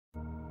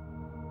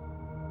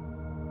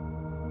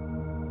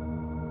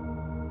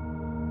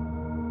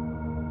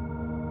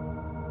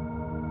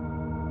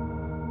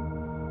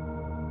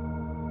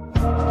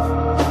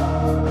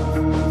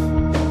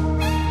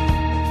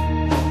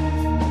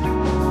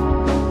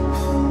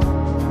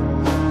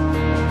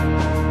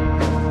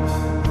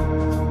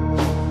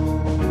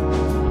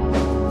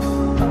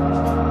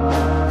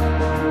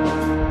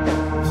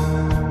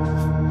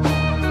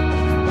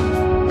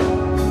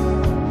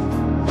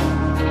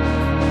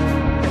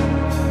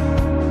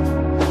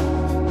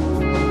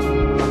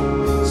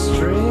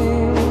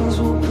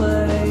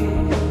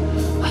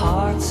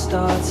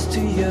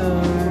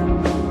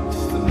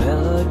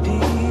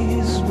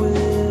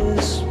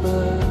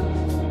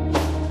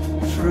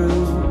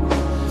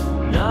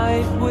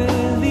light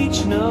with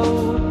each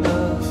note,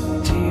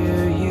 a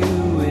tear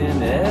you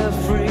in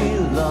every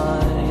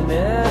line,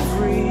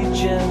 every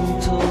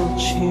gentle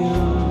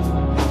tune,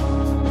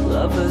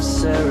 lover's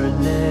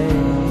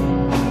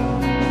serenade.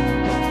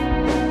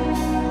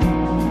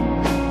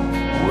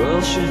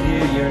 World should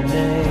hear your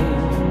name.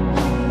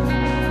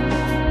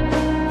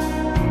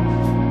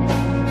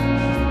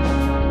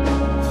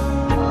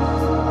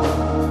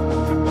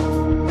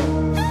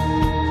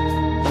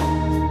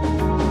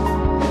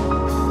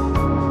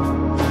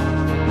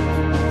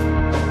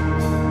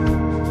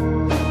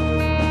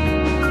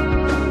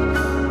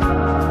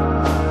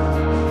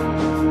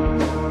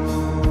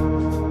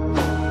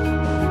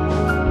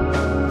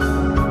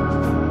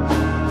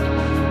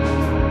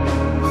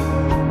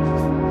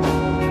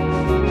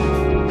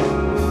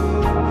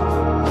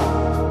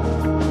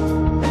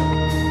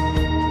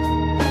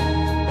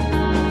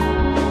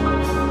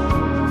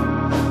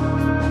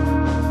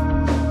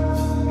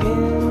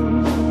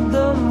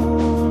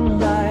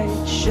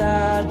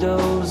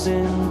 Shadows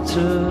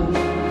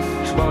intertwine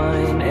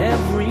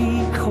every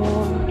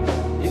chord,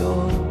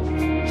 your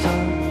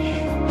touch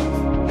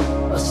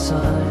a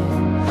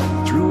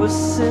sign through a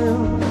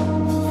symphony's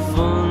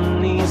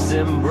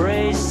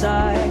embrace.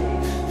 I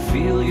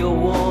feel your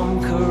warm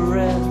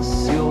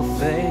caress, your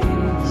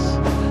face,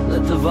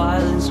 let the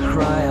violins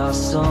cry our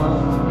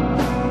song.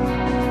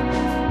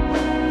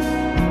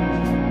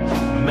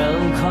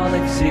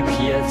 Melancholic, sick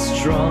yet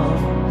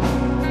strong.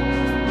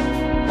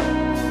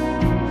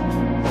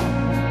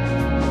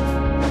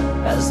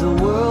 As the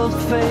world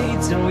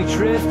fades and we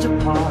drift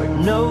apart,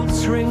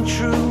 notes ring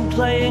true,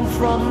 playing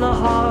from the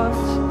heart.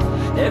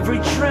 Every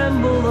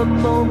tremble a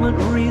moment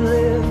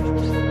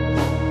relived.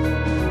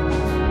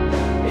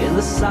 In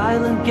the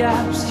silent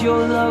gaps, your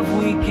love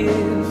we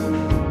give.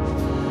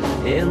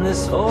 In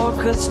this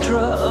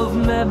orchestra of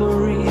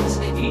memories,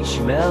 each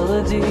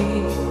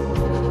melody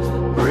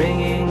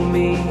bringing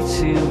me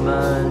to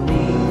my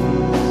knees.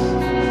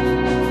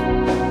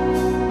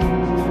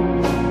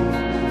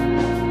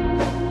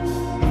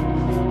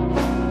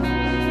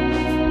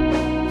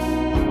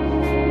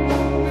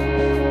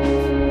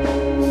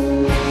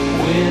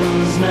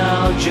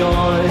 Now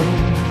join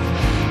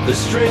the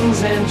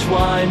strings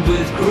entwined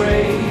with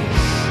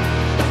grace.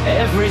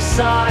 Every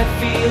sigh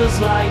feels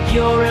like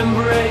your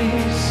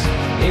embrace.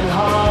 In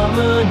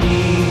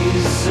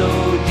harmonies so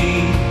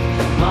deep,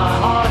 my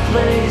heart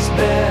lays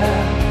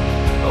bare.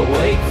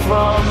 Awake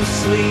from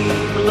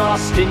sleep,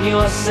 lost in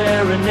your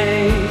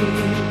serenade.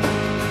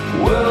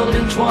 World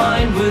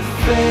entwined with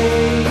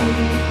fate.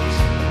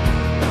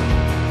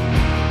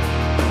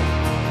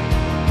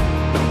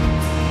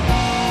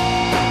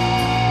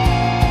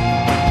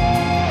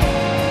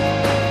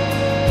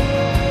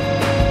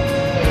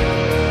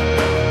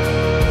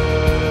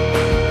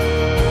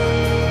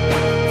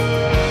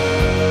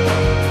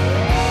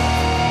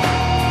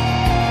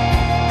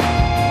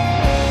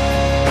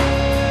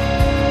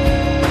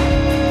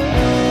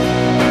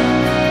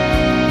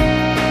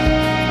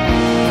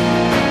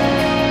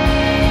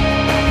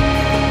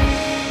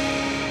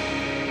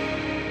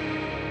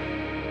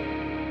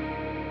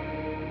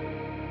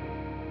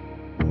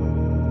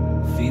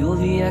 Feel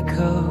the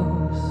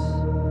echoes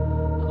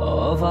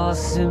of our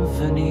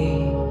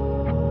symphony,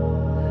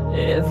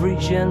 every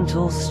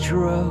gentle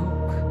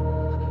stroke,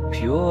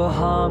 pure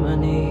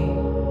harmony.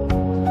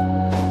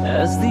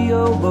 As the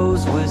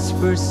oboes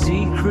whisper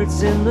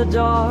secrets in the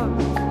dark,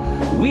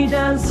 we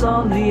dance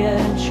on the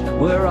edge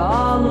where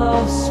our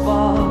love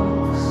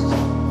sparks.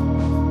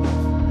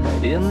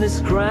 In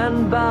this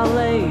grand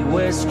ballet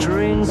where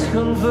strings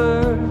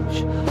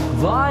converge,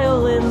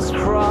 violins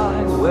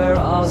cry where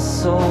our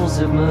souls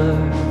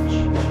emerge.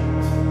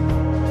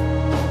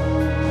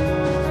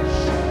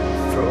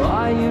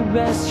 Try your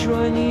best,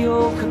 join the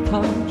yoke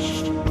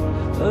punched,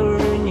 or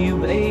in you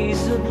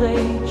razor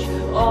blade.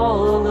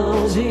 All of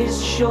those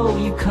is show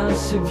you can't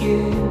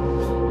forgive.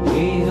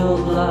 We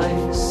of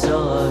light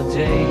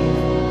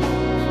Serenade.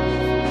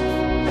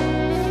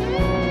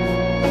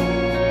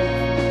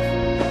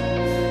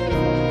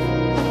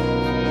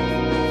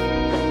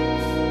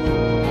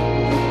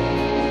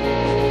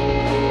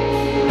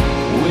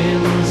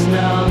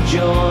 Now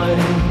join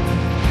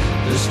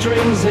the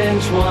strings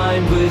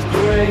entwined with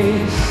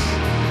grace.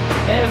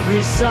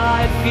 Every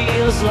sigh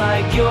feels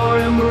like your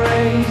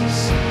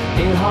embrace.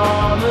 In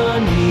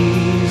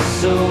harmony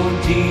so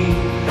deep,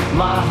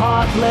 my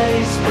heart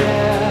lays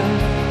bare.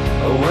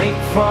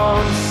 Awake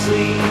from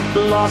sleep,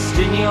 lost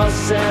in your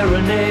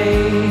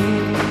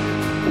serenade.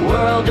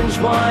 World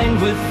entwined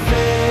with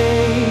fate.